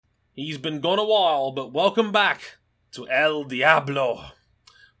He's been gone a while, but welcome back to El Diablo.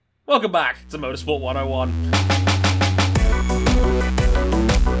 Welcome back to Motorsport 101.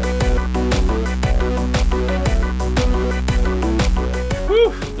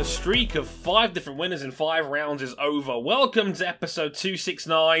 The streak of 5 different winners in 5 rounds is over. Welcome to episode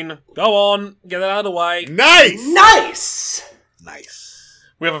 269. Go on, get it out of the way. Nice!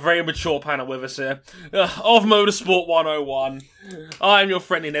 We have a very mature panel with us here of Motorsport 101. I'm your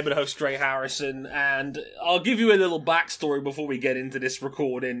friendly neighborhood host, Dre Harrison, and I'll give you a little backstory before we get into this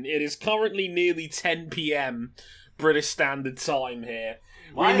recording. It is currently nearly 10 p.m. British Standard Time here.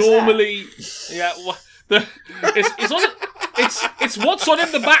 Why we is normally, that? It's what's on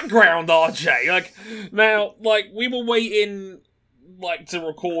in the background, RJ. We were waiting to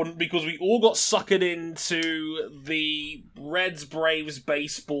record because we all got suckered into the Reds Braves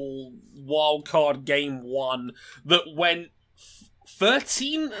baseball wildcard game 1 that went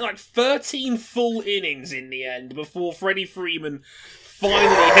 13 full innings in the end before Freddie Freeman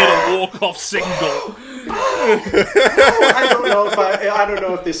finally hit a walk-off single. I don't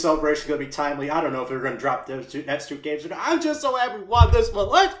know if this celebration is going to be timely. I don't know if they're going to drop those next 2 games. I'm just so happy we won this one.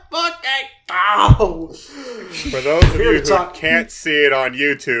 Let's fucking go! For those of you who can't see it on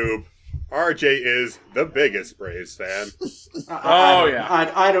YouTube, RJ is the biggest Braves fan.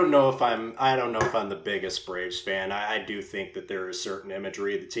 I don't know if I'm the biggest Braves fan. I do think that there is certain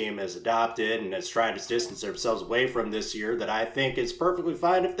imagery the team has adopted and has tried to distance themselves away from this year that I think is perfectly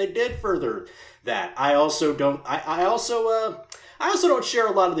fine if they did further that. I also don't share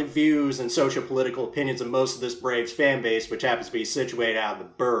a lot of the views and social political opinions of most of this Braves fan base, which happens to be situated out in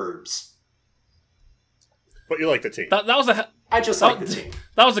the burbs. But you like the team. I just like the team.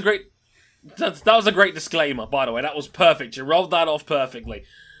 That was a great disclaimer, by the way. That was perfect. You rolled that off perfectly.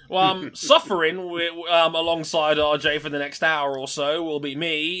 Well, suffering alongside RJ for the next hour or so will be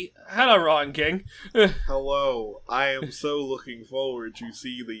me. Hello, Ryan King. Hello. I am so looking forward to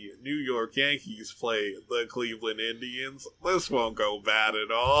see the New York Yankees play the Cleveland Indians. This won't go bad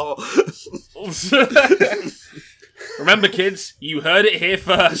at all. Remember, kids, you heard it here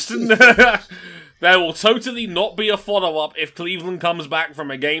first. There will totally not be a follow-up if Cleveland comes back from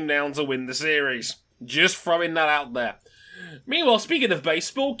a game down to win the series. Just throwing that out there. Meanwhile, speaking of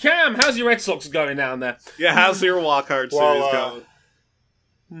baseball, Cam, how's your Red Sox going down there? Yeah, how's your wildcard series going?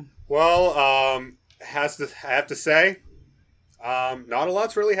 I have to say, not a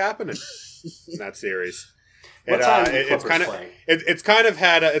lot's really happening in that series. It's kind of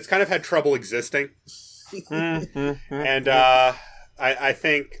had trouble existing, and I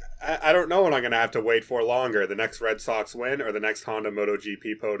think. I don't know when I'm going to have to wait for longer. The next Red Sox win or the next Honda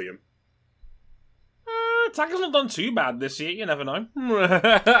MotoGP podium. Taka's not done too bad this year. You never know.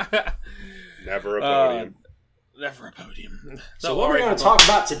 Never a podium. Never a podium. So what are we going to talk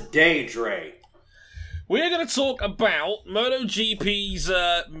about today, Dre? We're going to talk about MotoGP's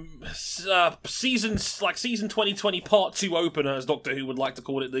season 2020 Part 2 opener, as Doctor Who would like to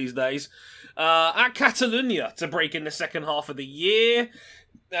call it these days, at Catalunya to break in the second half of the year.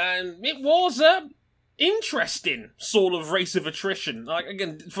 And it was a interesting sort of race of attrition.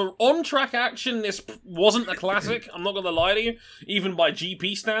 Again, for on-track action, this wasn't a classic, I'm not going to lie to you, even by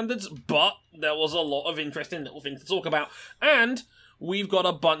GP standards, but there was a lot of interesting little things to talk about. And we've got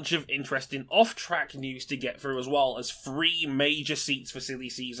a bunch of interesting off-track news to get through as well, as 3 major seats for silly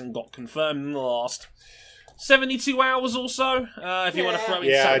season got confirmed in the last 72 hours or so, if you want to throw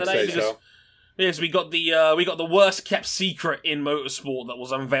in Saturday. I'd say so. Yes, we got the worst kept secret in motorsport that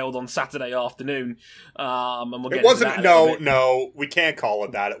was unveiled on Saturday afternoon. And we'll get it wasn't. into that No, we can't call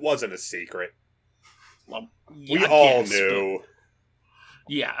it that. It wasn't a secret. Well, we all knew.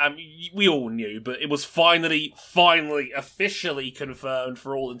 We all knew, but it was finally, officially confirmed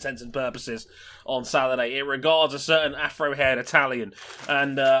for all intents and purposes on Saturday. It regards a certain afro-haired Italian,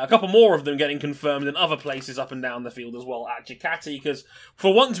 and a couple more of them getting confirmed in other places up and down the field as well at Ducati, because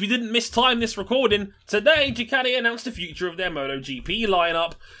for once we didn't mistime this recording. Today, Ducati announced the future of their MotoGP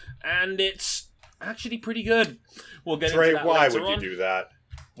lineup, and it's actually pretty good. We'll get into that why later would on. you do that?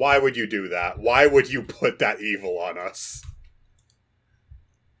 Why would you do that? Why would you put that evil on us?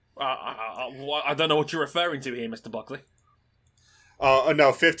 I don't know what you're referring to here, Mr. Buckley.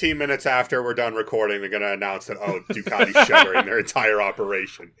 No, 15 minutes after we're done recording, they're going to announce that, Ducati's shuttering their entire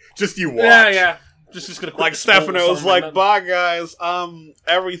operation. Just you watch. Yeah. Just gonna like Stefano's like, bye guys,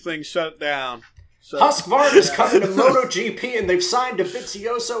 everything shut down. Husqvarna is coming to MotoGP, and they've signed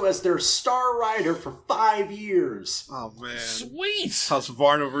Dovizioso as their star rider for 5 years. Oh man, sweet!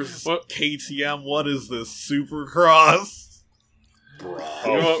 Husqvarna versus KTM. What is this, Supercross? Bro.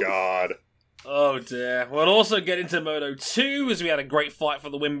 Oh god. Oh dear. We'll also get into Moto 2 as we had a great fight for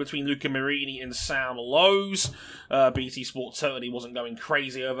the win between Luca Marini and Sam Lowes. BT Sport totally wasn't going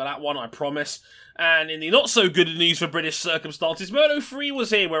crazy over that one, I promise. And in the not so good news for British circumstances, Moto 3 was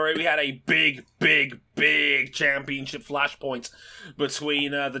here where we had a big championship flashpoint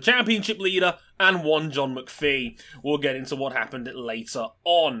between the championship leader and one John McPhee. We'll get into what happened later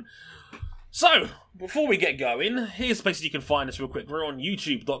on. So, before we get going, here's the place you can find us real quick. We're on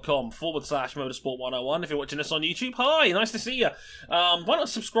youtube.com/motorsport101. If you're watching us on YouTube, hi, nice to see you. Why not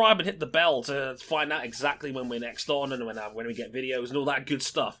subscribe and hit the bell to find out exactly when we're next on and when we get videos and all that good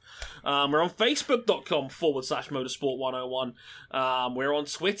stuff. We're on facebook.com/motorsport101. We're on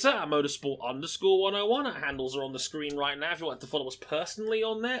Twitter at motorsport_101. Our handles are on the screen right now if you want to follow us personally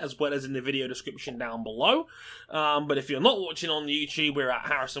on there, as well as in the video description down below. But if you're not watching on YouTube, we're at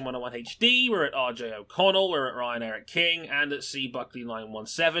Harrison101HD. We're at RJ O'Connell, we're at Ryan Eric King, and at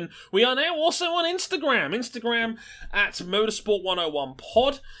CBuckley917. We are now also on Instagram at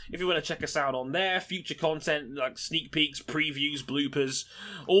Motorsport101pod. If you want to check us out on there, future content like sneak peeks, previews, bloopers,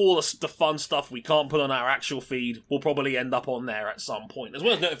 all the fun stuff we can't put on our actual feed will probably end up on there at some point, as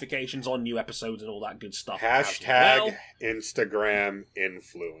well as notifications on new episodes and all that good stuff. Hashtag Instagram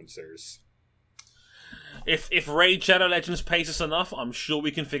influencers. If Raid Shadow Legends pays us enough, I'm sure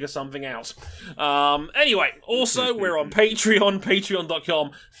we can figure something out. Anyway, also, we're on Patreon,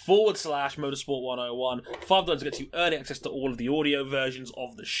 patreon.com/motorsport101. $5 gets you early access to all of the audio versions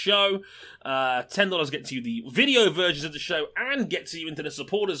of the show. $10 gets you the video versions of the show and gets you into the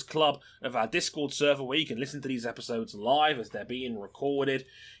supporters club of our Discord server where you can listen to these episodes live as they're being recorded.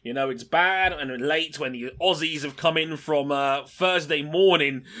 You know, it's bad and late when the Aussies have come in from Thursday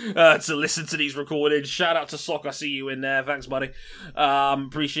morning to listen to these recorded. Shout out to Sock, I see you in there. Thanks, buddy.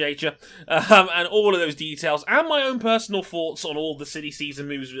 Appreciate you. And all of those details and my own personal thoughts on all the silly season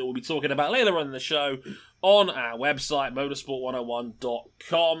moves that we'll be talking about later on in the show on our website,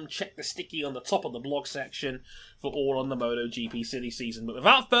 motorsport101.com. Check the sticky on the top of the blog section for all on the MotoGP silly season. But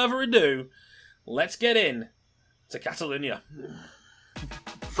without further ado, let's get in to Catalunya.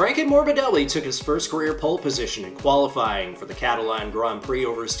 Frankie Morbidelli took his first career pole position in qualifying for the Catalan Grand Prix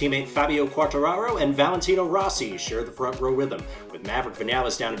over his teammate Fabio Quartararo, and Valentino Rossi shared the front row with him, with Maverick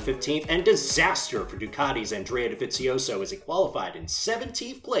Vinales down in 15th, and disaster for Ducati's Andrea Dovizioso as he qualified in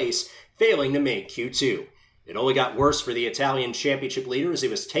 17th place, failing to make Q2. It only got worse for the Italian championship leader as he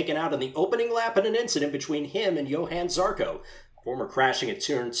was taken out on the opening lap in an incident between him and Johan Zarco, former crashing at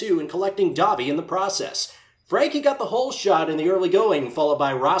turn 2 and collecting Davi in the process. Frankie got the whole shot in the early going, followed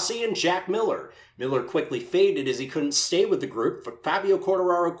by Rossi and Jack Miller. Miller quickly faded as he couldn't stay with the group, but Fabio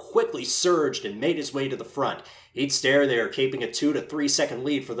Quartararo quickly surged and made his way to the front. He'd stay there, keeping a 2 to 3 second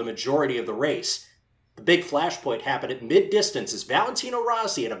lead for the majority of the race. The big flashpoint happened at mid-distance as Valentino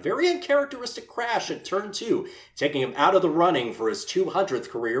Rossi had a very uncharacteristic crash at turn 2, taking him out of the running for his 200th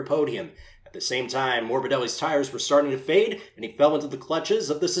career podium. At the same time, Morbidelli's tires were starting to fade, and he fell into the clutches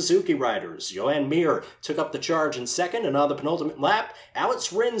of the Suzuki riders. Johan Mir took up the charge in second, and on the penultimate lap,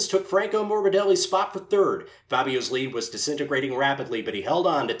 Alex Rins took Franco Morbidelli's spot for third. Fabio's lead was disintegrating rapidly, but he held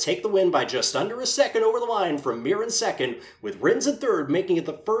on to take the win by just under a second over the line from Mir in second, with Rins in third, making it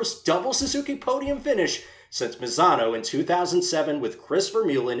the first double Suzuki podium finish since Misano in 2007 with Chris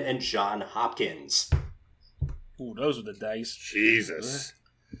Vermeulen and John Hopkins. Ooh, those were the days. Jesus.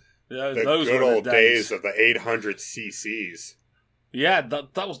 Yeah, the those good were old the days of the 800 cc's. Yeah, that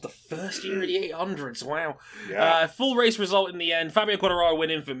was the first year of the 800s, wow. Yeah. Full race result in the end. Fabio Quartararo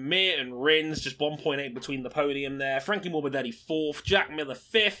winning for Mir and Rins, just 1.8 between the podium there. Frankie Morbidelli 4th, Jack Miller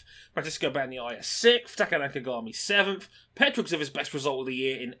 5th, Francisco Bagnaia 6th, Taka Nakagami 7th, Petrux of his best result of the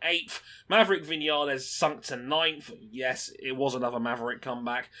year in 8th, Maverick Vinales sunk to 9th. Yes, it was another Maverick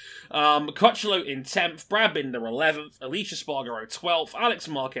comeback. Crutchlow in 10th, Brad Binder 11th, Alicia Spargaro 12th, Alex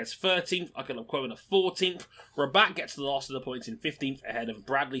Marquez 13th, Akila Quona 14th, Rabat gets the last of the points in 15th ahead of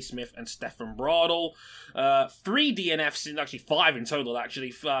Bradley Smith and Stefan Bradl. 3 DNFs, actually 5 in total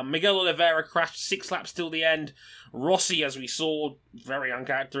actually. Miguel Oliveira crashed 6 laps till the end. Rossi, as we saw, very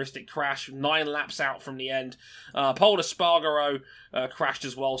uncharacteristic crash, 9 laps out from the end. Paul Espargaro crashed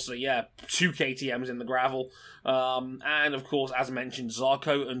as well, so yeah, 2 KTMs in the gravel. And of course, as mentioned,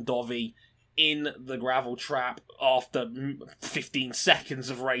 Zarco and Dovi in the gravel trap after 15 seconds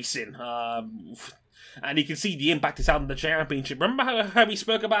of racing. And you can see the impact it's had on the championship. Remember how we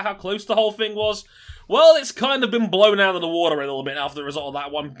spoke about how close the whole thing was? Well, it's kind of been blown out of the water a little bit after the result of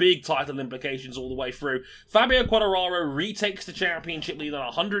that one. Big title implications all the way through. Fabio Quartararo retakes the championship lead on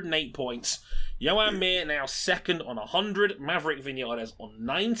 108 points. Johan Mir now second on 100. Maverick Vinales on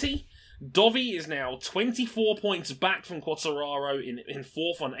 90. Dovi is now 24 points back from Quartararo in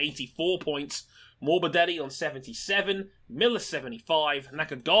fourth on 84 points. Morbidelli on 77, Miller 75,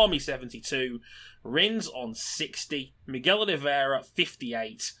 Nakagami 72, Rins on 60, Miguel Oliveira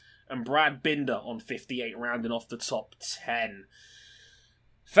 58, and Brad Binder on 58, rounding off the top 10.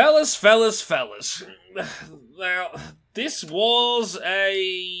 Fellas. Now, this is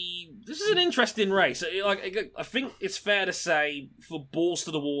an interesting race. I think it's fair to say, for balls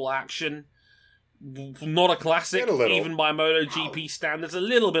to the wall action, not a classic, even by MotoGP standards. A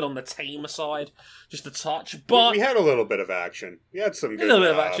little bit on the tamer side, just a touch. But we had a little bit of action. We had some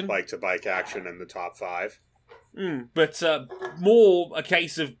good bike-to-bike action in the top 5. But more a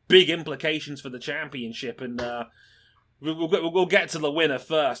case of big implications for the championship, and we'll get to the winner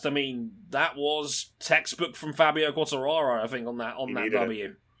first. I mean, that was textbook from Fabio Quartararo, I think, on that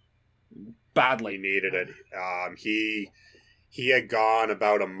W. Badly. He needed it. He had gone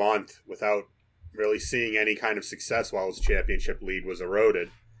about a month without really seeing any kind of success while his championship lead was eroded.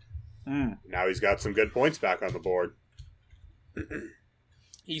 Now he's got some good points back on the board.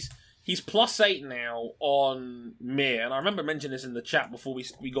 He's +8 now on Mir, and I remember mentioning this in the chat before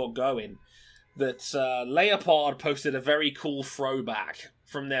we got going, that Leopard posted a very cool throwback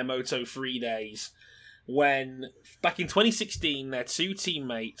from their Moto3 days, when back in 2016 their two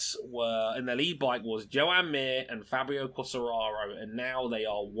teammates were, and their lead bike was Joan Mir and Fabio Quartararo, and now they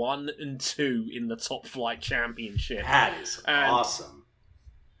are 1 and 2 in the Top Flight Championship. That is awesome.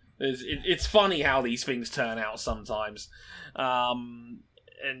 It's funny how these things turn out sometimes.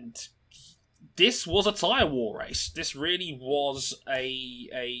 And this was a tyre war race. This really was a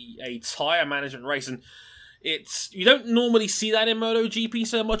tyre management race, and you don't normally see that in MotoGP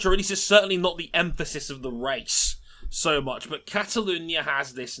so much, or at least it's certainly not the emphasis of the race so much. But Catalunya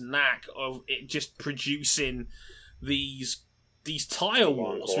has this knack of it just producing these tyre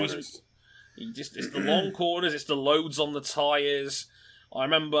wars. It's the long corners, it's the loads on the tyres. I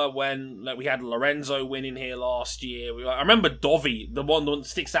remember when we had Lorenzo winning here last year. I remember Dovi, the one that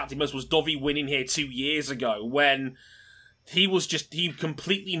sticks out to me most was Dovi winning here 2 years ago, when he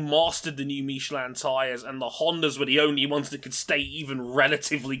completely mastered the new Michelin tyres, and the Hondas were the only ones that could stay even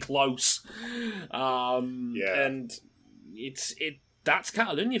relatively close. And that's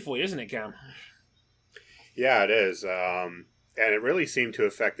Catalunya for you, isn't it, Cam? Yeah, it is. And it really seemed to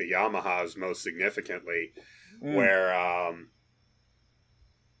affect the Yamahas most significantly, where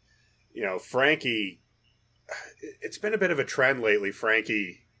Frankie, it's been a bit of a trend lately.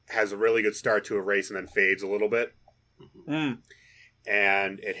 Frankie has a really good start to a race and then fades a little bit. And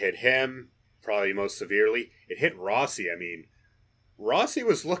it hit him probably most severely. It hit Rossi. I mean, Rossi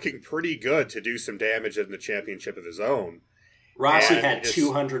was looking pretty good to do some damage in the championship of his own. Rossi had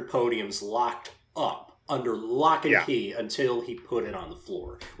 200 podiums locked up under lock and key until he put it on the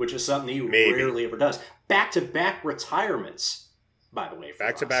floor, which is something he rarely ever does. Back-to-back retirements, by the way.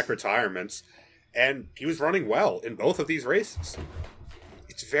 Back-to-back retirements. And he was running well in both of these races.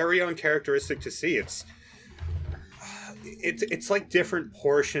 It's very uncharacteristic to see. It's like different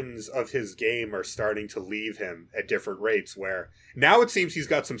portions of his game are starting to leave him at different rates, where now it seems he's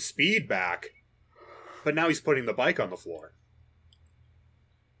got some speed back, but now he's putting the bike on the floor.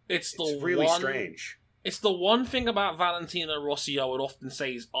 It's really strange. It's the one thing about Valentino Rossi I would often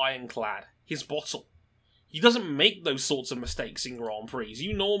say is ironclad. His bottle. He doesn't make those sorts of mistakes in Grand Prix.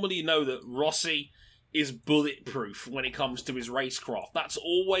 You normally know that Rossi is bulletproof when it comes to his racecraft. That's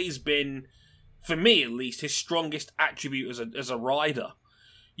always been, for me at least, his strongest attribute as a rider.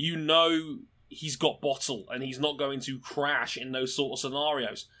 You know he's got bottle and he's not going to crash in those sort of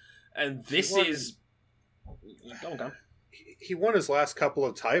scenarios. And this is... Go on. He won his last couple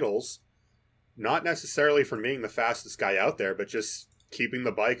of titles, not necessarily from being the fastest guy out there, but just keeping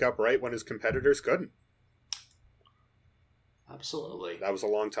the bike upright when his competitors couldn't. Absolutely. That was a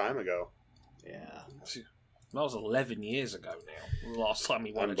long time ago. Yeah. That was 11 years ago now. The last time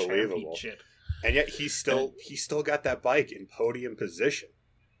he won a championship. And yet he's still got that bike in podium position.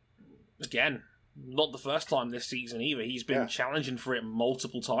 Again, not the first time this season either. He's been challenging for it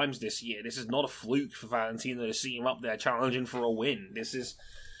multiple times this year. This is not a fluke for Valentino to see him up there challenging for a win.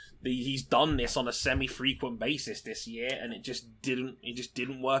 He's done this on a semi-frequent basis this year, and it just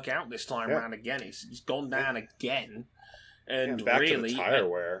didn't work out this time around again. He's gone down again. And back really, to the tire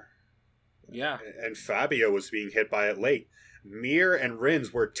wear. Yeah. And Fabio was being hit by it late. Mir and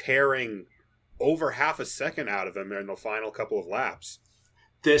Rins were tearing over half a second out of him in the final couple of laps.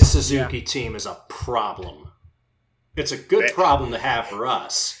 This Suzuki team is a problem. It's a good problem to have for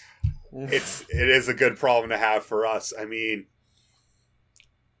us. It is a good problem to have for us. I mean,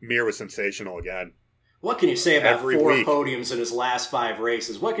 Mir was sensational again. What can you say about Every 4 week. podiums in his last 5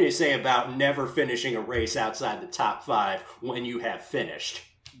 races? What can you say about never finishing a race outside the top 5 when you have finished?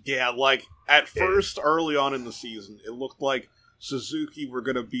 Yeah, like, at first, early on in the season, it looked like Suzuki were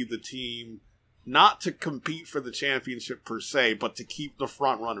going to be the team not to compete for the championship per se, but to keep the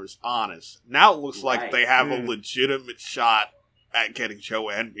front runners honest. Now it looks like they have a legitimate shot at getting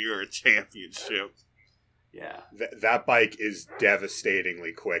Joan Mir a championship. Yeah, That bike is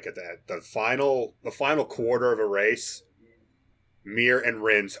devastatingly quick at the final quarter of a race. Mir and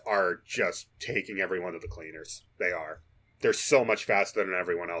Rins are just taking everyone to the cleaners. They are. They're so much faster than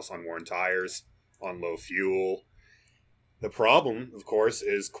everyone else on worn tires, on low fuel. The problem, of course,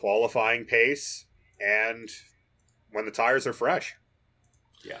 is qualifying pace and when the tires are fresh.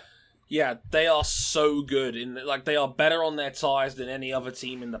 Yeah, they are so good. They are better on their tyres than any other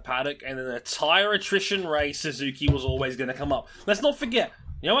team in the paddock. And in a tyre attrition race, Suzuki was always going to come up. Let's not forget,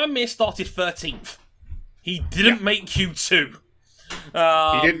 Mir started 13th. He didn't make Q2.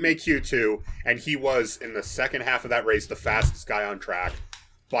 He didn't make Q2, and he was, in the second half of that race, the fastest guy on track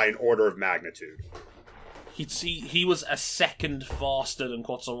by an order of magnitude. He was a second faster than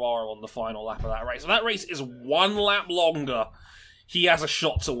Quartararo on the final lap of that race. So that race is 1 lap longer. He has a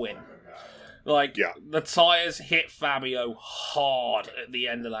shot to win. The tyres hit Fabio hard at the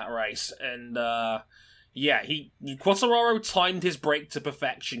end of that race. And, Quartararo timed his brake to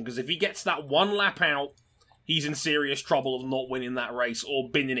perfection, because if he gets that 1 lap out, he's in serious trouble of not winning that race or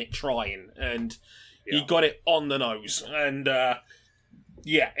binning it trying. And he got it on the nose. And,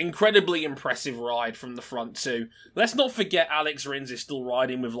 incredibly impressive ride from the front too. Let's not forget Alex Rins is still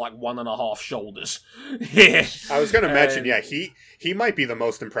riding with 1.5 shoulders. Yeah, I was going to mention, he might be the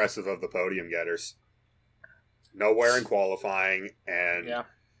most impressive of the podium getters. Nowhere in qualifying, and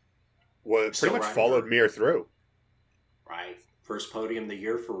pretty much followed Mir through. Right. First podium of the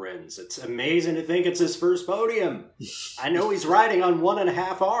year for Rins. It's amazing to think it's his first podium. I know he's riding on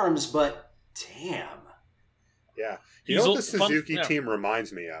 1.5 arms, but damn. Yeah. You know what the Suzuki team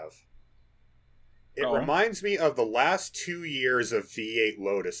reminds me of? It reminds me of the last 2 years of V8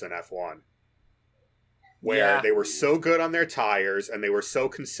 Lotus in F1. Where they were so good on their tires and they were so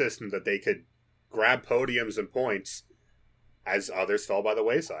consistent that they could grab podiums and points as others fell by the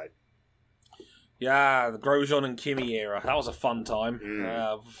wayside. Yeah, the Grosjean and Kimi era. That was a fun time.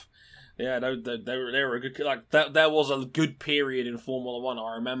 They were a good. There was a good period in Formula One.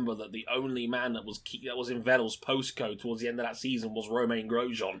 I remember that the only man that was in Vettel's postcode towards the end of that season was Romain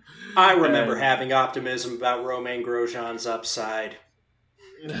Grosjean. I remember having optimism about Romain Grosjean's upside.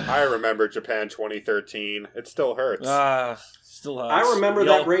 I remember Japan 2013. It still hurts. Still hurts. I remember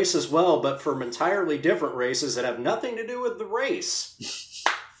that race as well, but from entirely different races that have nothing to do with the race.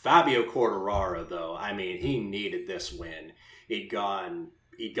 Fabio Quartararo, though, I mean, he needed this win. He'd gone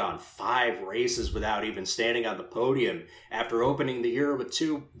 5 races without even standing on the podium after opening the year with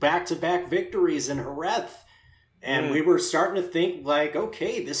 2 back-to-back victories in Jerez. And we were starting to think,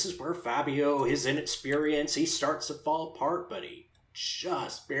 okay, this is where Fabio, his inexperience, he starts to fall apart, but he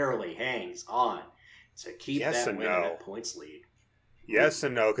just barely hangs on to keep that win and that points lead. Yes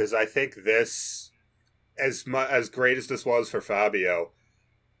and no, because I think this, as great as this was for Fabio,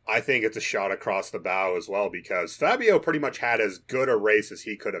 I think it's a shot across the bow as well, because Fabio pretty much had as good a race as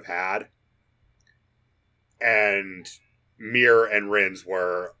he could have had. And Mir and Rins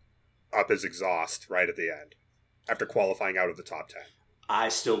were up his exhaust right at the end, after qualifying out of the top 10. I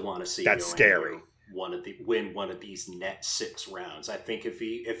still want to see that's scary. Win one of these net 6 rounds. I think if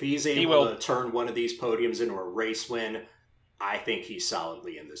he's able to turn one of these podiums into a race win, I think he's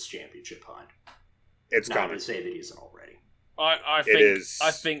solidly in this championship hunt. It's not coming. To say that he isn't already. I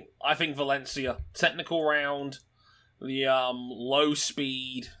think Valencia technical round, the low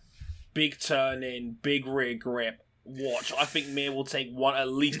speed, big turn in, big rear grip. Watch. I think Mir will take at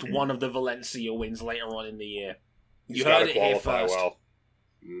least one of the Valencia wins later on in the year. You heard it here first. Well.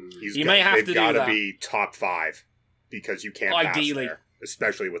 They've got to be top 5 because you can't pass there,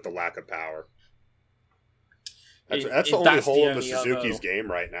 especially with the lack of power. That's the only hole in the Suzuki's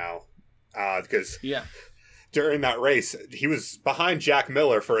game right now. Because during that race, he was behind Jack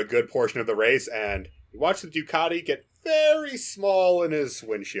Miller for a good portion of the race, and you watch the Ducati get very small in his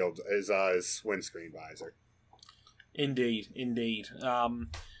windshield, his windscreen visor. Indeed.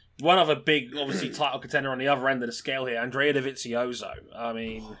 One other big, obviously, title contender on the other end of the scale here, Andrea Dovizioso. I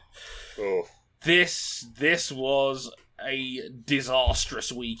mean, this was a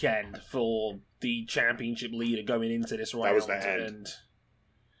disastrous weekend for the championship leader going into this round. That was the end.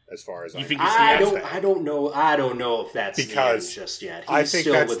 As far as I don't know if that's because the end just yet. I think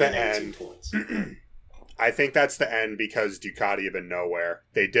that's the end. Points. I think that's the end because Ducati have been nowhere.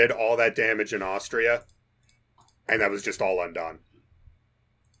 They did all that damage in Austria, and that was just all undone.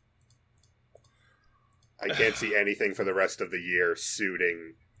 I can't see anything for the rest of the year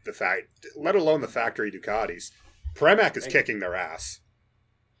suiting the fact, let alone the factory Ducatis. Premac is kicking their ass.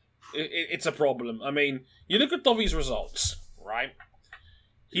 It's a problem. I mean, you look at Dovi's results, right?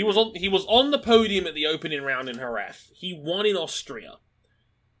 He was on the podium at the opening round in Jerez. He won in Austria.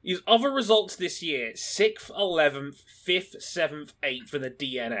 His other results this year: 6th, 11th, 5th, 7th, 8th for the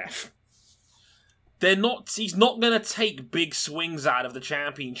DNF. He's not going to take big swings out of the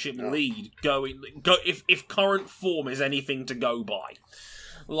championship lead. If current form is anything to go by,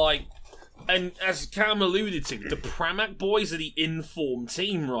 and as Cam alluded to, the Pramac boys are the in-form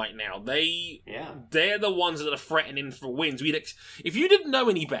team right now. They're the ones that are threatening for wins. If you didn't know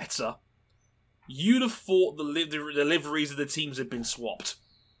any better, you'd have thought the liveries of the teams had been swapped.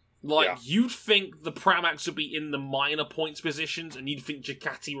 You'd think the Pramacs would be in the minor points positions, and you'd think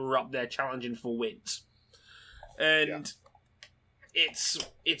Ducati were up there challenging for wins. And it's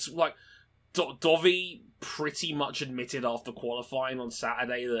like Dovi pretty much admitted after qualifying on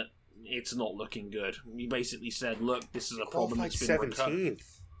Saturday that it's not looking good. He basically said, "Look, this is a problem that's been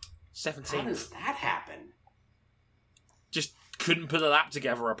 17th. 17th. How does that happen? Just couldn't put a lap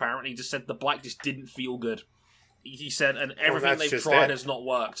together. Apparently, just said the bike just didn't feel good." He said, and everything they've tried has not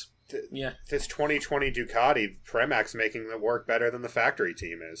worked. This 2020 Ducati, Premac's making it work better than the factory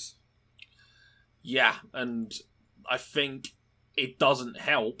team is. Yeah, and I think it doesn't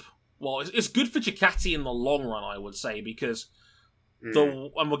help. Well, it's good for Ducati in the long run, I would say, because and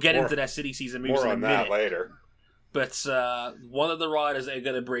we'll get into their city season moves in a minute. More on that later. But one of the riders they're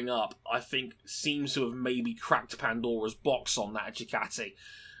going to bring up, I think, seems to have maybe cracked Pandora's box on that Ducati.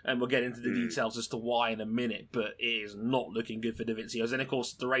 And we'll get into the details as to why in a minute, but it is not looking good for Dovizioso. And of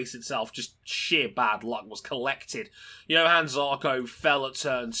course, the race itself, just sheer bad luck, was collected. Johan Zarco fell at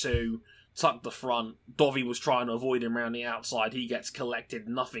turn 2, tucked the front. Dovi was trying to avoid him around the outside. He gets collected.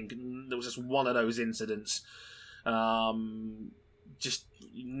 Nothing. There was just one of those incidents. Just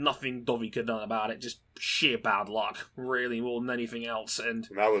nothing Dovi could have done about it. Just sheer bad luck, really, more than anything else. And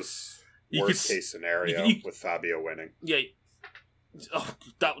that was worst case scenario with Fabio winning. Yeah. Oh,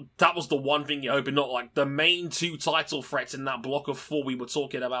 that was the one thing you're hoping not. Like, the main 2 title threats in that block of 4 we were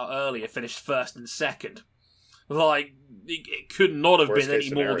talking about earlier finished first and second. Like, it could not have been any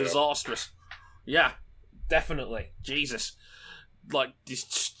more disastrous. Yeah, definitely. Jesus. Like, these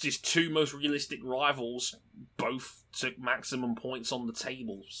 2 most realistic rivals both took maximum points on the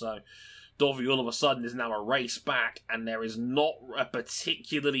table. So Dovi all of a sudden is now a race back, and there is not a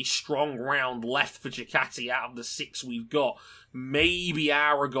particularly strong round left for Ducati out of the 6 we've got. Maybe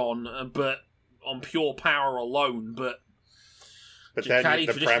Aragon, but on pure power alone. But then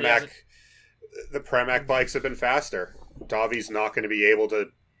the Pramac bikes have been faster. Dovi's not going to be able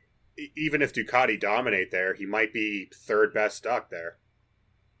to. Even if Ducati dominate there, he might be 3rd best stuck there.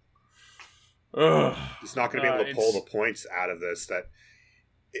 He's not going to be able to pull the points out of this.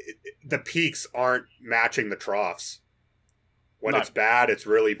 The peaks aren't matching the troughs. When it's bad, it's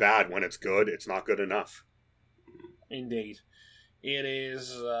really bad. When it's good, it's not good enough. Indeed. It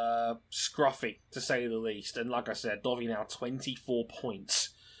is scruffy, to say the least. And like I said, Dovi now 24 points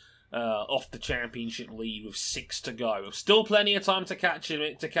off the championship lead with 6 to go. Still plenty of time to catch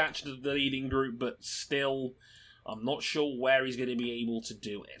the leading group, but still, I'm not sure where he's going to be able to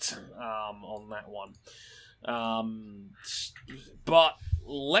do it on that one. But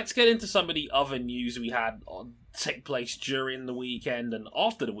let's get into some of the other news we had take place during the weekend and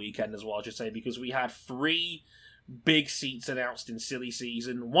after the weekend as well, I should say, because we had 3 big seats announced in silly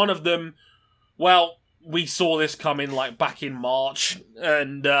season. One of them, well, we saw this coming like back in March,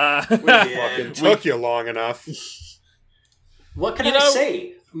 and fucking took you long enough. What can I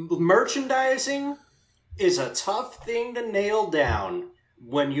say? Merchandising is a tough thing to nail down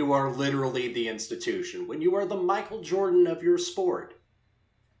when you are literally the institution, when you are the Michael Jordan of your sport.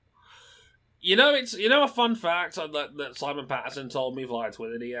 It's a fun fact that Simon Patterson told me via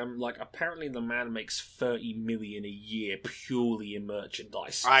Twitter DM. Like, apparently the man makes $30 million a year purely in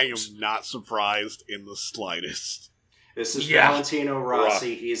merchandise. I am not surprised in the slightest. This is Valentino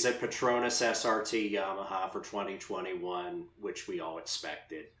Rossi. He's at Petronas SRT Yamaha for 2021, which we all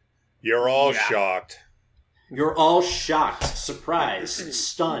expected. You're all shocked. You're all shocked, surprised,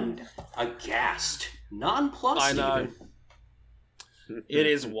 stunned, aghast, nonplussed. I know. Even. It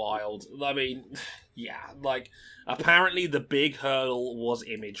is wild. I mean, apparently the big hurdle was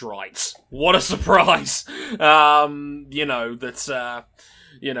image rights. What a surprise!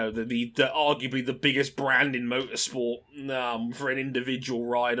 the arguably the biggest brand in motorsport for an individual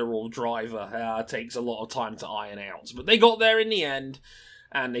rider or driver takes a lot of time to iron out. But they got there in the end,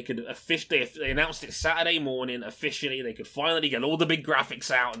 and they announced it Saturday morning officially. They could finally get all the big graphics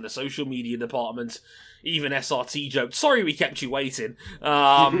out in the social media department. Even SRT joked, "Sorry we kept you waiting."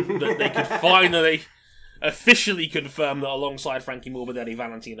 That they could finally officially confirm that alongside Frankie Morbidelli,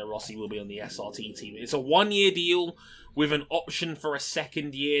 Valentino Rossi will be on the SRT team. It's a 1-year deal with an option for a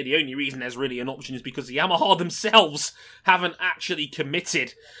second year. The only reason there's really an option is because the Yamaha themselves haven't actually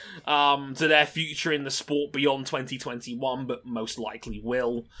committed to their future in the sport beyond 2021, but most likely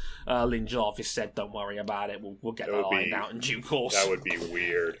will. Lynn Jarvis said, "Don't worry about it. We'll get that ironed out in due course." That would be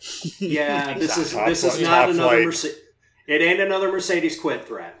weird. Yeah, this is not another Mercedes. It ain't another Mercedes quit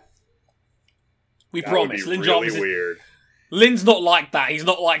threat. We That promise. would be Lynn really Jarvis weird. Lynn's not like that. He's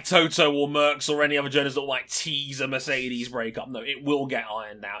not like Toto or Merckx or any other journalists that like tease a Mercedes breakup. No, it will get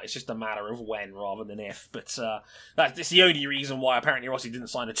ironed out. It's just a matter of when rather than if. But that's the only reason why apparently Rossi didn't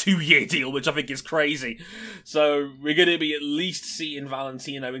sign a 2-year deal, which I think is crazy. So we're going to be at least seeing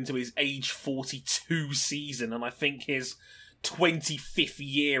Valentino into his age 42 season, and I think his 25th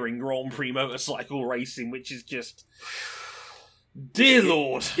year in Grand Prix motorcycle racing, which is just... Dear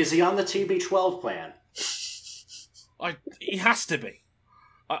Lord. Is he on the TB12 plan? He has to be.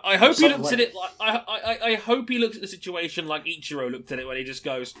 I hope he looks at it like I hope he looks at the situation like Ichiro looked at it when he just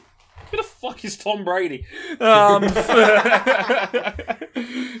goes, "Who the fuck is Tom Brady?" How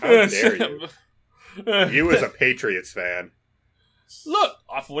dare you? You as a Patriots fan. Look,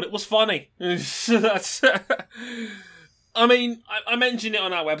 I thought it was funny. That's. I mean, I mentioned it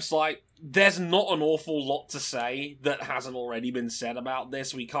on our website. There's not an awful lot to say that hasn't already been said about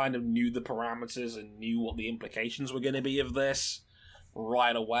this. We kind of knew the parameters and knew what the implications were going to be of this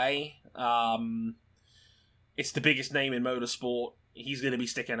right away. It's the biggest name in motorsport. He's going to be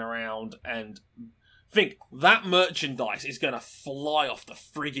sticking around, and think that merchandise is going to fly off the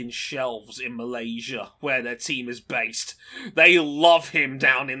friggin' shelves in Malaysia, where their team is based. They love him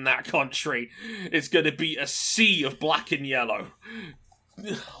down in that country. It's going to be a sea of black and yellow.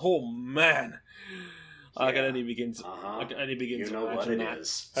 Oh man, yeah. I can only begin to. I can only begin to imagine what it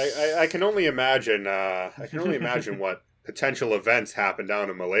is. I can only imagine. I can only imagine what potential events happen down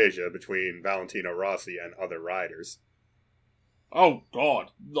in Malaysia between Valentino Rossi and other riders. Oh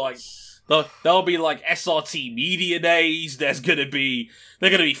God! Like there'll be like SRT media days. They're gonna be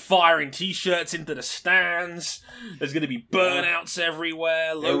firing T-shirts into the stands. There's gonna be burnouts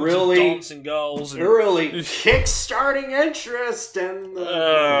everywhere. Loads of dancing girls. They're really kickstarting interest in the.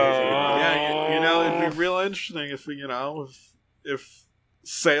 It'd be real interesting if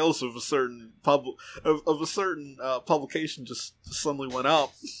sales of a certain publication just suddenly went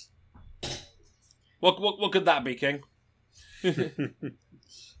up. What could that be, King?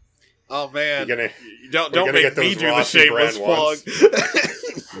 Oh man! Don't make me do the shameless plug.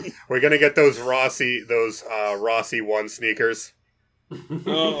 We're gonna get those Rossi 1 sneakers. You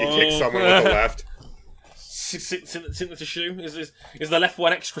kick someone with the left. Signature shoe is the left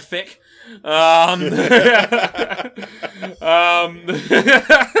one extra thick. I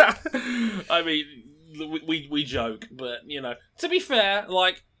mean, we joke, but to be fair,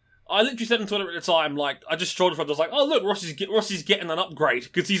 like. I literally said on Twitter at the time, like, I just strolled in front, I was like, oh look, Rossi's getting an upgrade,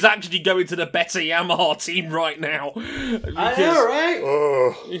 because he's actually going to the better Yamaha team right now. I know, right?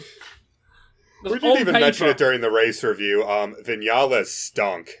 We didn't even mention it during the race review. Vinales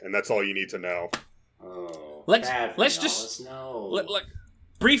stunk, and that's all you need to know. Oh, let's just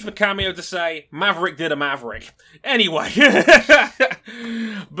brief a cameo to say Maverick did a Maverick. Anyway,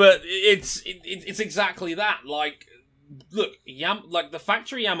 but it's exactly that, like. Look, the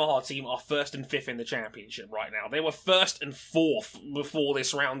factory Yamaha team are 1st and 5th in the championship right now. They were 1st and 4th before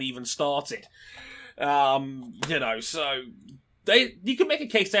this round even started. So you can make a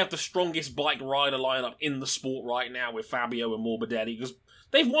case they have the strongest bike rider lineup in the sport right now with Fabio and Morbidelli, because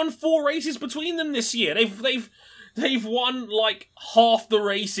they've won 4 races between them this year. They've won like half the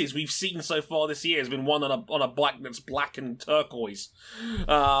races we've seen so far this year has been won on a bike that's black and turquoise.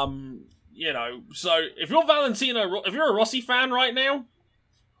 So if you're Valentino, if you're a Rossi fan right now,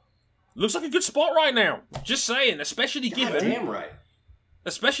 looks like a good spot right now. Just saying, especially given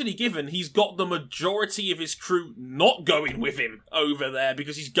he's got the majority of his crew not going with him over there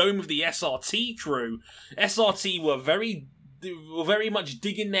because he's going with the SRT crew. SRT were very much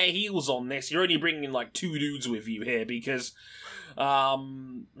digging their heels on this. You're only bringing like 2 dudes with you here because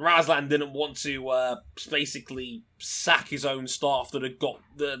Razlan didn't want to basically sack his own staff that had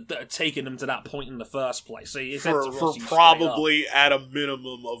taken him to that point in the first place. So for probably at a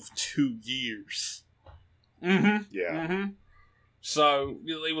minimum of 2 years. Mm-hmm. Yeah. Mm-hmm. So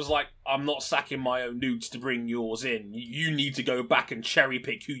it was like, I'm not sacking my own dudes to bring yours in. You need to go back and cherry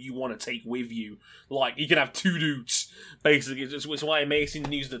pick who you want to take with you. Like, you can have 2 dudes, basically. It's why amazing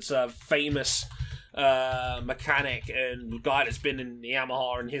news that famous mechanic and guy that's been in the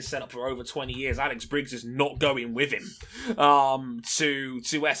Yamaha and his setup for over 20 years, Alex Briggs, is not going with him to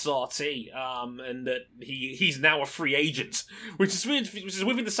SRT, and that he's now a free agent, which is weird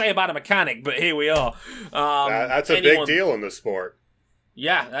to say about a mechanic, but here we are. That's a big deal in the sport.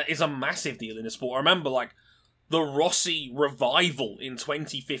 Yeah, that is a massive deal in the sport. I remember, like, the Rossi revival in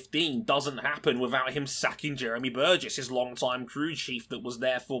 2015 doesn't happen without him sacking Jeremy Burgess, his longtime crew chief that was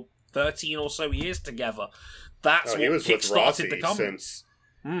there for 13 or so years together. That's what kick-started the company.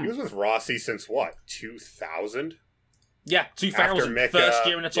 He was with Rossi since, what, 2000? Yeah, 2000. First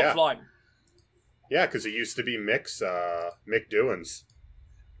year in the top flight. Yeah, because it used to be Mick Doohan's.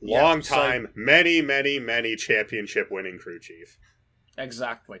 Long time, many, many, many championship-winning crew chief.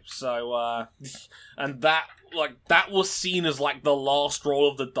 Exactly. So, and that was seen as like the last roll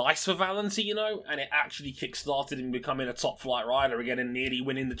of the dice for Valentino, and it actually kick-started him becoming a top flight rider again and nearly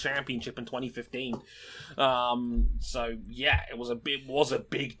winning the championship in 2015. So yeah, it was a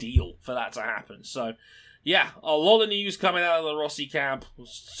big deal for that to happen. So yeah, a lot of news coming out of the Rossi camp.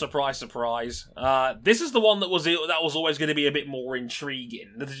 Surprise, surprise. This is the one that was always going to be a bit more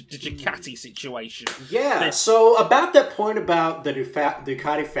intriguing. The Ducati situation. Yeah. So about that point about the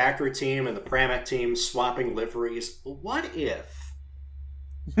Ducati factory team and the Pramac team swapping liveries, what if?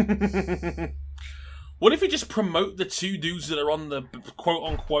 What if we just promote the 2 dudes that are on the quote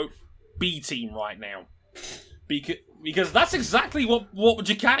unquote B team right now? Because that's exactly what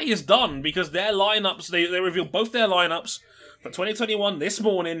Ducati has done, because their lineups, they revealed both their lineups for 2021 this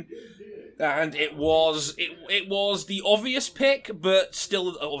morning, and it was the obvious pick, but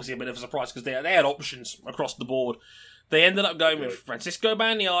still obviously a bit of a surprise because they had options across the board. They ended up going with Francisco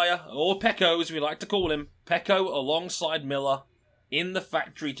Bagnaia, or Pecco as we like to call him, Pecco alongside Miller in the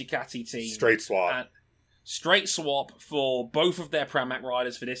factory Ducati team. Straight swap for both of their Pramac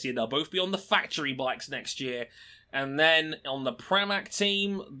riders for this year. They'll both be on the factory bikes next year. And then on the Pramac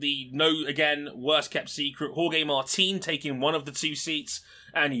team, worst kept secret, Jorge Martin taking one of the 2 seats,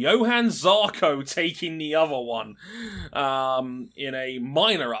 and Johan Zarco taking the other one, in a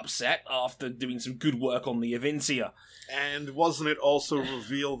minor upset after doing some good work on the Avintia. And wasn't it also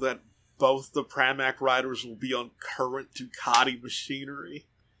revealed that both the Pramac riders will be on current Ducati machinery?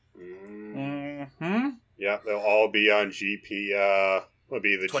 Mm-hmm. Yeah, they'll all be on GP, will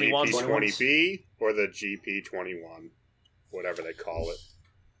be the 21, GP20B or the GP21, whatever they call it.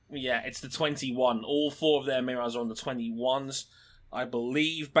 Yeah, it's the 21. All 4 of their mirrors are on the 21s. I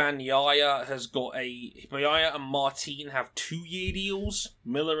believe Bagnaia and Martin have 2-year deals.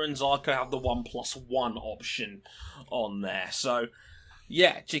 Miller and Zarco have the 1+1 option on there. So,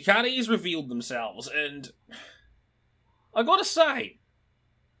 yeah, Ducati's revealed themselves, and I gotta say,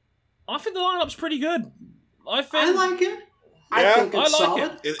 I think the lineup's pretty good. I like it. I think it's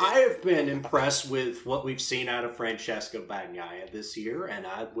solid. I have been impressed with what we've seen out of Francesco Bagnaia this year, and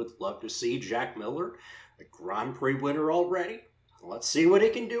I would love to see Jack Miller, the Grand Prix winner already. Let's see what he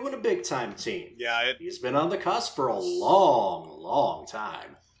can do in a big-time team. Yeah, he's been on the cusp for a long, long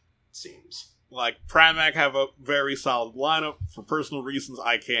time, it seems. Like, Pramac have a very solid lineup. For personal reasons,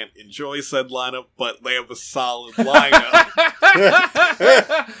 I can't enjoy said lineup, but they have a solid lineup.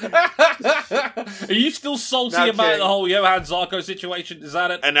 Are you still salty about the whole Johan Zarco situation? Is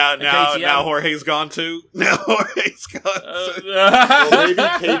that it? And now Jorge's gone too? Now Jorge's gone too.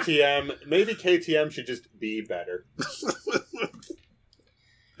 Well, maybe KTM should just be better.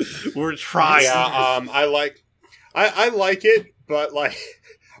 We're trying. Yeah, I like it, but like...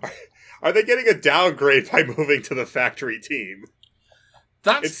 Are they getting a downgrade by moving to the factory team?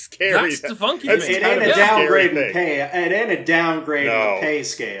 It's scary. That's the funky thing. It ain't a downgrade in pay. It ain't a downgrade in the pay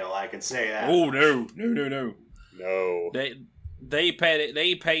scale. I can say that. Oh no. They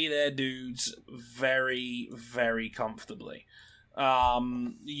pay their dudes very, very comfortably.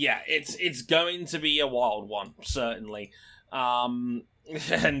 Yeah, it's going to be a wild one, certainly. And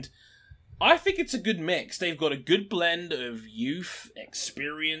I think it's a good mix. They've got a good blend of youth,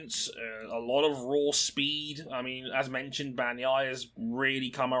 experience, a lot of raw speed. I mean, as mentioned, Bagnaia has really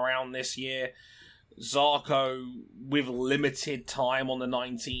come around this year. Zarco, with limited time on the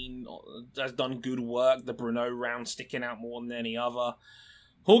 19, has done good work. The Brno round sticking out more than any other.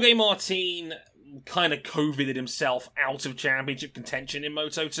 Jorge Martin kind of COVIDed himself out of championship contention in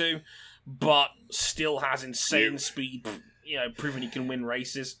Moto2, but still has insane speed, proving he can win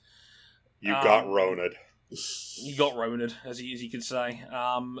races. You got Roned. He got Roned, as you could say.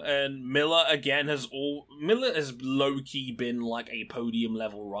 And Miller, again, has low-key been like a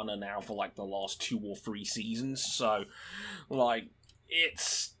podium-level runner now for like the last 2 or 3 seasons. So, like,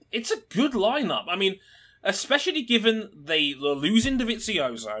 it's a good lineup. I mean, especially given they're losing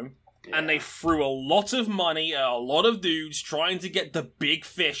Dovizioso, and they threw a lot of money at a lot of dudes trying to get the big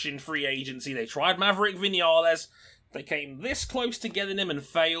fish in free agency. They tried Maverick Vinales. They came this close to getting him and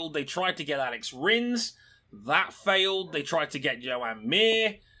failed. They tried to get Alex Rins. That failed. They tried to get Joan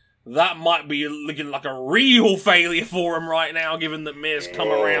Mir. That might be looking like a real failure for him right now, given that Mir's come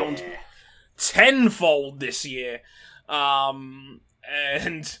around tenfold this year. And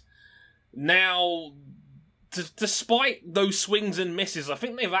now, despite those swings and misses, I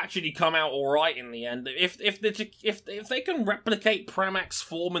think they've actually come out all right in the end. If they can replicate Pramac's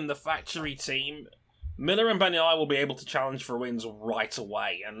form in the factory team, Miller and Bagnaia will be able to challenge for wins right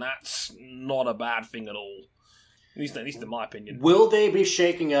away, and that's not a bad thing at all. At least in my opinion. Will they be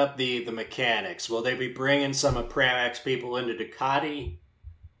shaking up the mechanics? Will they be bringing some of Pramac's people into Ducati?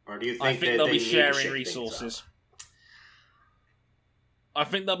 Or do you think I think they'll be sharing resources? I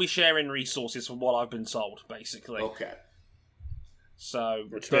think they'll be sharing resources from what I've been told, basically. Okay. So,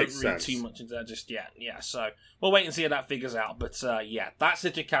 which don't makes read sense. too much into that just yet. Yeah, so we'll wait and see how that figures out. But that's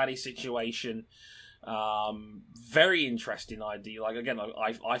the Ducati situation. Very interesting idea. Like, again,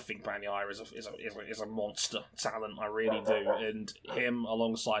 I think Bagnaia is a monster talent. I really do, and him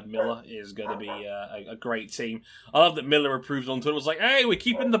alongside Miller is going to be a great team. I love that Miller approved on Twitter. Was like, "Hey, we're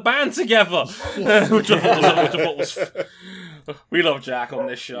keeping the band together," which I thought was. We love Jack on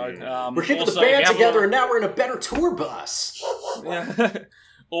this show. We're keeping the band together, and now we're in a better tour bus. Yeah.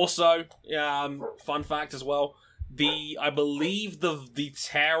 Also, fun fact as well. I believe the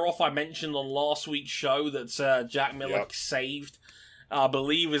tear off I mentioned on last week's show that Jack Miller saved, I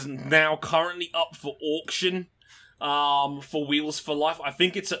believe is now currently up for auction for Wheels for Life. I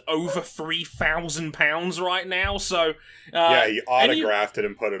think it's at over £3,000 right now. So he autographed it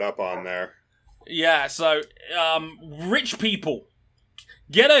and put it up on there. Yeah, so rich people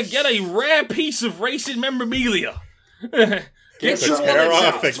get a rare piece of racing memorabilia. Get the tear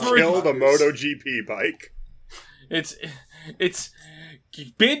off that killed a MotoGP bike. It's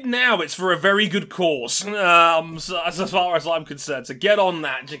bid now. It's for a very good cause. So as far as I'm concerned, so get on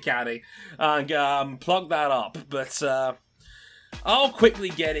that, Ducati, and plug that up. But I'll quickly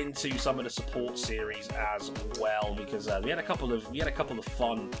get into some of the support series as well, because we had a couple of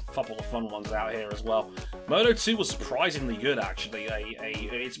fun ones out here as well. Moto2 was surprisingly good, actually.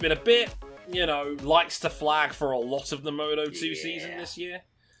 It's been a bit, likes to flag for a lot of the Moto2 season this year.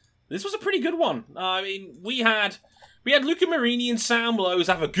 This was a pretty good one. I mean, we had Luca Marini and Sam Lowes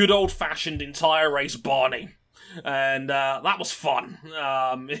have a good old-fashioned entire race Barney, and that was fun.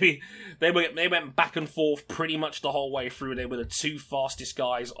 They went back and forth pretty much the whole way through. They were the 2 fastest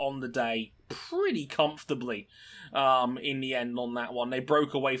guys on the day, pretty comfortably. In the end, on that one, they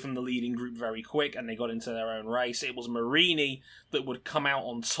broke away from the leading group very quick, and they got into their own race. It was Marini that would come out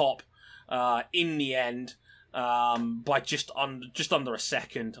on top in the end. By just under a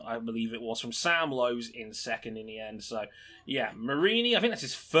second, I believe it was, from Sam Lowes in second in the end. So, yeah, Marini, I think that's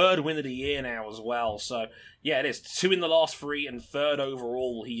his 3rd win of the year now as well. So, yeah, it is. 2 in the last 3 and 3rd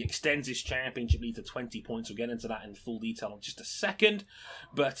overall. He extends his championship lead to 20 points. We'll get into that in full detail in just a second.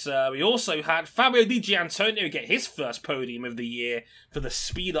 But we also had Fabio Di Giannantonio get his first podium of the year for the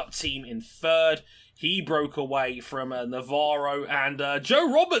Speed Up team in 3rd. He broke away from Navarro, and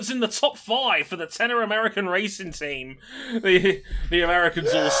Joe Roberts in the top 5 for the Tenor American Racing Team. The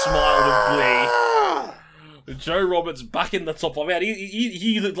Americans all smiled with glee. Joe Roberts back in the top 5. Yeah,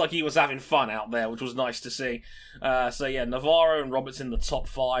 he looked like he was having fun out there, which was nice to see. So yeah, Navarro and Roberts in the top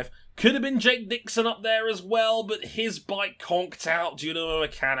 5. Could have been Jake Dixon up there as well, but his bike conked out due to a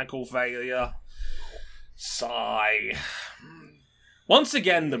mechanical failure. Sigh. Once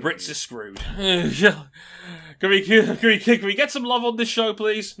again, the Brits are screwed. Can we get some love on this show,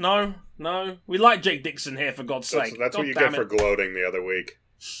 please? No? We like Jake Dixon here, for God's sake. That's what you get for gloating the other week.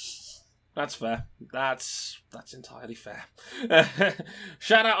 That's fair. That's entirely fair.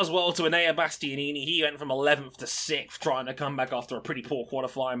 Shout out as well to Enea Bastianini. He went from 11th to 6th, trying to come back after a pretty poor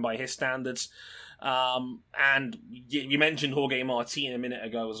qualifying by his standards. And you mentioned Jorge Martin a minute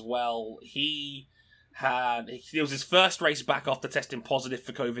ago as well. It was his first race back after testing positive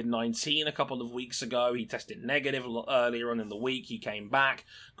for COVID-19 a couple of weeks ago. He tested negative earlier on in the week. He came back.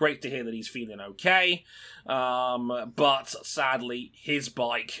 Great to hear that he's feeling okay. But sadly, his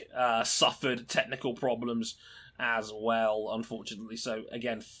bike suffered technical problems as well, unfortunately. So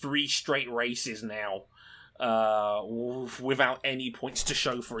again, 3 straight races now without any points to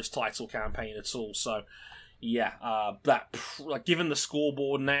show for his title campaign at all. So given the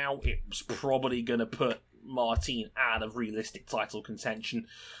scoreboard now, it's probably going to put Martin out of realistic title contention.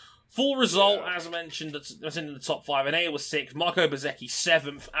 Full result, as mentioned, that's in the top 5. Enea was 6th, Marco Bezzecchi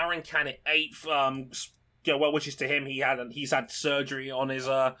 7th, Aaron Canet 8th. Well wishes to him. He's had surgery on his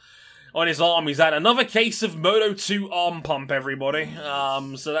arm. He's had another case of Moto2 arm pump, everybody.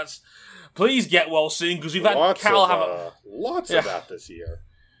 So that's... Please get well soon, because we've had Cal have lots of that this year.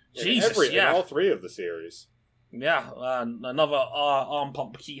 Jesus, in all 3 of the series. Yeah, another arm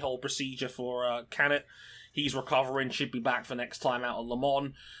pump keyhole procedure for Canet. He's recovering, should be back for next time out at Le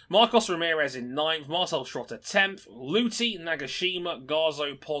Mans. Marcos Ramirez in 9th, Marcel Schrotter 10th, Luti, Nagashima,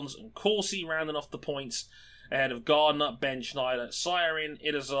 Garzo, Pons, and Corsi rounding off the points ahead of Gardner, Ben Schneider, Siren,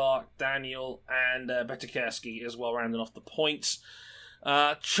 Idazar, Daniel, and Betikersky as well rounding off the points.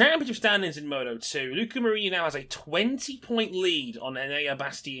 Championship standings in Moto2. Luca Marini now has a 20-point lead on Enea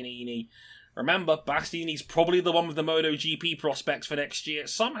Bastianini. Remember, Bastianini's probably the one with the MotoGP prospects for next year.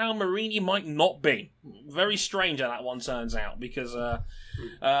 Somehow Marini might not be. Very strange how that one turns out, because,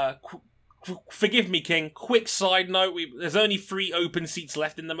 forgive me, King, quick side note, there's only 3 open seats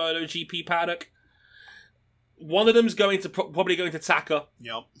left in the MotoGP paddock. One of them's probably going to Taka.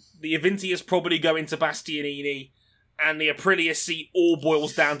 Yep. The Avinti is probably going to Bastianini. And the Aprilia seat all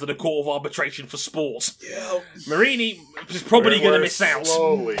boils down to the Court of Arbitration for Sport. Yep. Marini is probably going to miss out.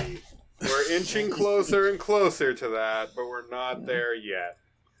 Slowly. We're inching closer and closer to that, but we're not there yet.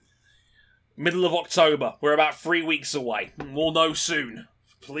 Middle of October. We're about 3 weeks away. We'll know soon.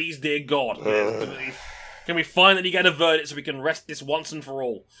 Please, dear God. Can we finally get a verdict so we can rest this once and for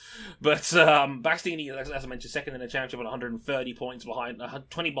all? But Bastianini, as I mentioned, second in the championship on 130 points,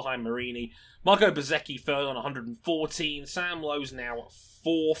 20 behind Marini. Marco Bezzecchi third on 114. Sam Lowe's now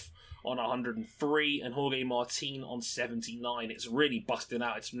 4th on 103. And Jorge Martin on 79. It's really busting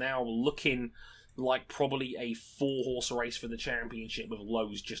out. It's now looking like probably a 4-horse race for the championship, with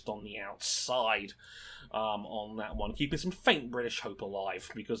Lowe's just on the outside on that one. Keeping some faint British hope alive,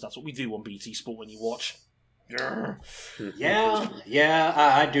 because that's what we do on BT Sport when you watch. Yeah,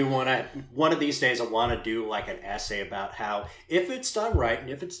 I do want to... One of these days I want to do like an essay about how, if it's done right and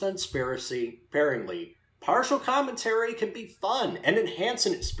if it's done sparingly, partial commentary can be fun and enhance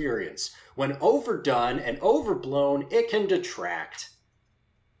an experience. When overdone and overblown, it can detract.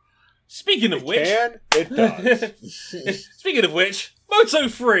 Speaking of which... It does. Speaking of which,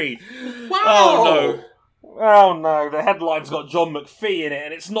 Moto3! Wow! Oh no, the headline's got John McPhee in it,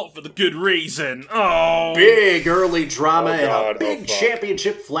 and it's not for the good reason. Oh! Big early drama and a big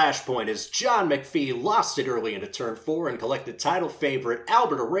championship flashpoint as John McPhee lost it early into turn 4 and collected title favorite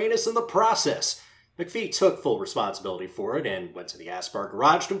Albert Arenas in the process. McPhee took full responsibility for it and went to the Aspar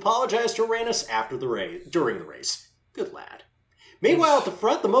garage to apologize to Arenas during the race. Good lad. Meanwhile, at the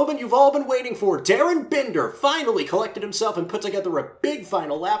front, the moment you've all been waiting for, Darren Binder finally collected himself and put together a big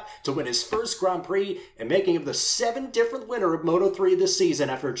final lap to win his first Grand Prix and making him the 7th different winner of Moto3 this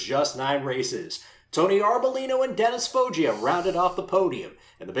season after just 9 races. Tony Arbolino and Dennis Foggia rounded off the podium,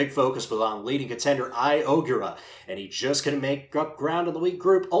 and the big focus was on leading contender Ai Ogura, and he just couldn't make up ground in the lead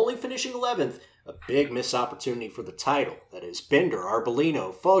group, only finishing 11th. A big missed opportunity for the title. That is Binder,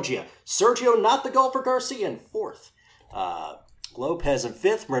 Arbolino, Foggia, Sergio Not the Golfer Garcia in 4th. Lopez in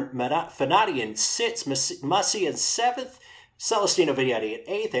 5th, Fenati in 6th, Massi in 7th, Celestino Vignati in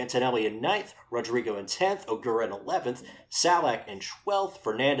 8th, Antonelli in 9th, Rodrigo in 10th, Ogura in 11th, Salak in 12th,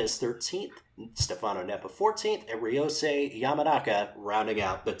 Fernandez 13th, Stefano Nepa 14th, and Ryose Yamanaka rounding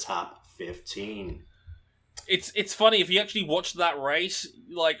out the top 15. It's funny, if you actually watch that race,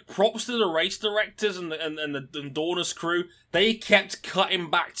 like, props to the race directors and the Dorna's crew. They kept cutting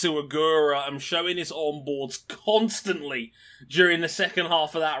back to Ogura and showing his onboards constantly during the second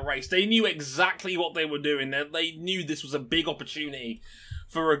half of that race. They knew exactly what they were doing. They knew this was a big opportunity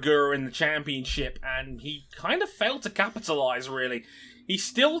for Ogura in the championship, and he kind of failed to capitalize, really. He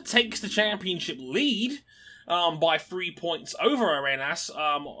still takes the championship lead by 3 points over Arenas,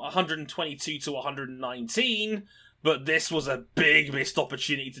 122 to 119, but this was a big missed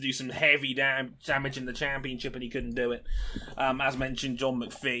opportunity to do some heavy damage in the championship, and he couldn't do it. As mentioned, John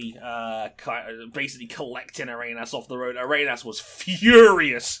McPhee basically collecting Arenas off the road. Arenas was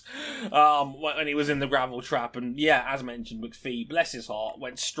furious when he was in the gravel trap, and yeah, as mentioned, McPhee, bless his heart,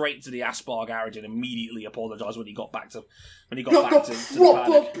 went straight to the Aspar garage and immediately apologised when he got back to the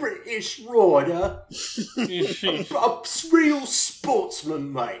paddock. British rider. A real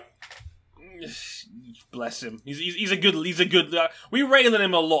sportsman, mate. Bless him. He's a good. We rail on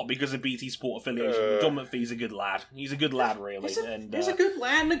him a lot because of BT Sport affiliation. John McPhee's a good lad. He's a good lad, really. He's a good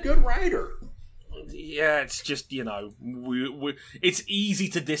lad and a good rider. Yeah, it's just, it's easy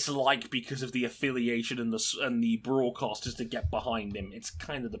to dislike because of the affiliation and the broadcasters to get behind him. It's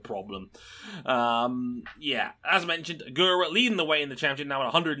kind of the problem. As mentioned, Gura leading the way in the championship now at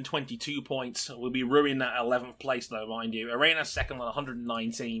 122 points. Will be ruining that 11th place though, mind you. Arena second on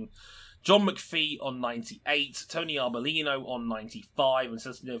 119. John McPhee on 98, Tony Arbolino on 95, and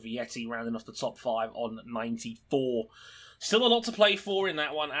Celestino Vietti rounding off the top 5 on 94. Still a lot to play for in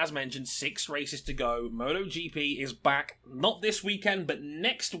that one. As mentioned, 6 races to go. MotoGP is back, not this weekend, but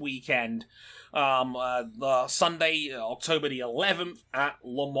next weekend. The Sunday, October the 11th at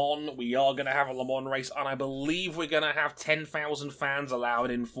Le Mans. We are going to have a Le Mans race, and I believe we're going to have 10,000 fans allowed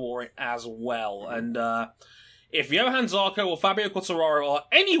in for it as well. And if Johann Zarco or Fabio Quartararo are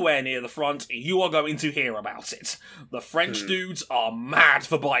anywhere near the front, you are going to hear about it. The French dudes are mad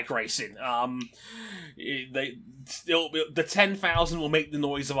for bike racing. The 10,000 will make the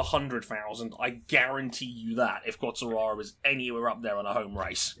noise of 100,000. I guarantee you that. If Quartararo is anywhere up there on a home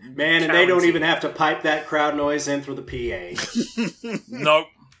race, man, and they don't even have to pipe that crowd noise in through the PA.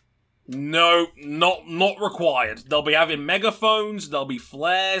 No, not required. They'll be having megaphones. There'll be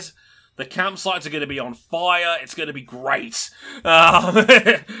flares. The campsites are going to be on fire. It's going to be great.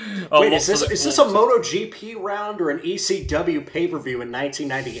 Wait, is this a MotoGP round or an ECW pay-per-view in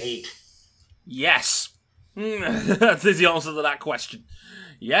 1998? Yes. That is the answer to that question.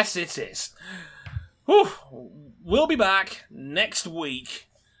 Yes, it is. Whew. We'll be back next week.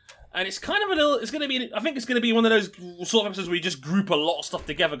 And it's kind of I think it's going to be one of those sort of episodes where you just group a lot of stuff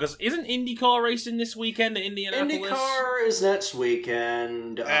together, because isn't IndyCar racing this weekend at Indianapolis? IndyCar is next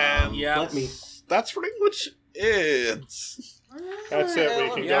weekend. That's pretty much it. That's it. We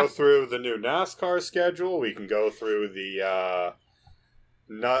can go through the new NASCAR schedule. We can go through the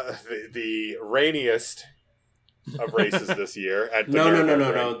rainiest of races this year at the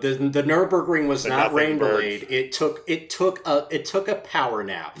No. The Nürburgring was not rain delayed. It took a power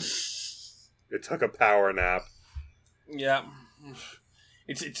nap. It took a power nap. Yeah.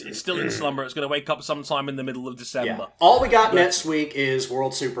 It's still in slumber. It's going to wake up sometime in the middle of December. Yeah. All we got next week is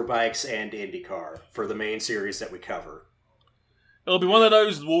World Superbikes and IndyCar for the main series that we cover. It'll be one of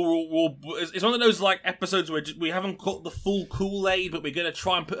those. It's one of those like episodes where we haven't got the full Kool-Aid, but we're gonna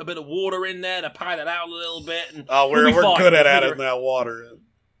try and put a bit of water in there to pad it out a little bit. And we're good at adding that water in.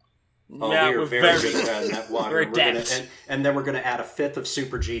 We're very good at that water. We're and then we're going to add a 5th of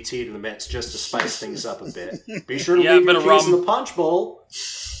Super GT to the mix just to spice things up a bit. Be sure to leave your keys in the punch bowl.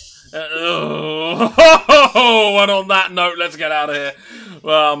 And on that note, let's get out of here.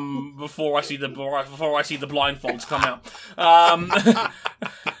 Before I see the blindfolds come out.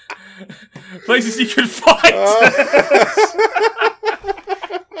 Places you can find.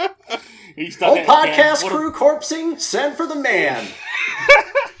 Whole podcast crew corpsing. Send for the man.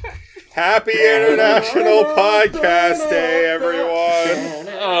 Happy International Podcast Day, everyone!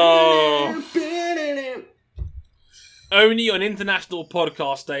 Only on International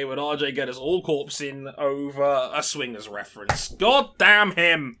Podcast Day would RJ get us all corpsing over a Swingers reference. God damn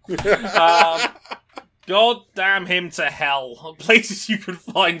him! God damn him to hell. Places you can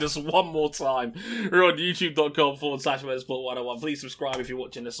find us one more time. We're on youtube.com/motorsport101. Please subscribe if you're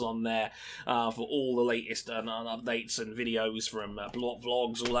watching us on there for all the latest updates and videos from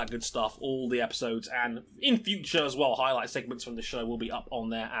vlogs, all that good stuff, all the episodes, and in future as well, highlight segments from the show will be up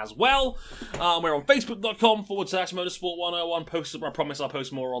on there as well. We're on facebook.com/motorsport101. I promise I'll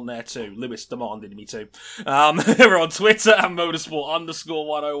post more on there too. Lewis demanded me to. We're on Twitter at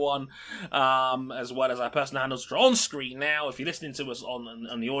motorsport_101, as well as our personal handles are on screen now. If you're listening to us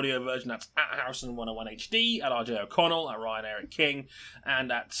on the audio version, that's at Harrison101HD, at RJ O'Connell, at Ryan Eric King,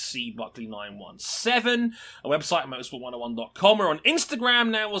 and at CBuckley917. Our website, motorsport101.com. We're on Instagram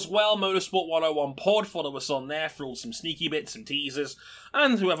now as well, Motorsport101pod. Follow us on there for all some sneaky bits and teasers,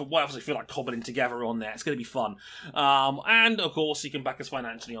 and whatever you feel like cobbling together on there. It's going to be fun. And, of course, you can back us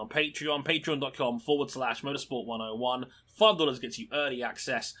financially on Patreon, patreon.com/motorsport101. $5 gets you early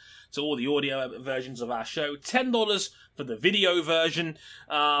access to all the audio versions of our show. $10 for the video version,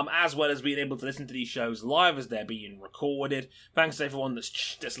 as well as being able to listen to these shows live as they're being recorded. Thanks to everyone that's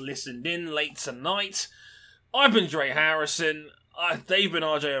just listened in late tonight. I've been Dre Harrison. They've been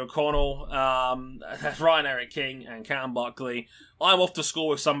RJ O'Connell, Ryan Eric King, and Cam Buckley. I'm off to school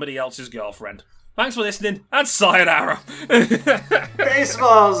with somebody else's girlfriend. Thanks for listening, and sayonara.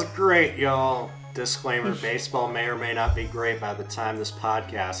 Baseball's great, y'all. Disclaimer, baseball may or may not be great by the time this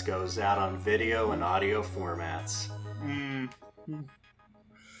podcast goes out on video and audio formats.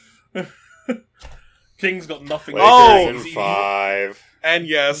 King's got nothing. Lakers in 5. And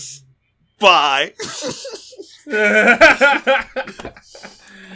yes, bye.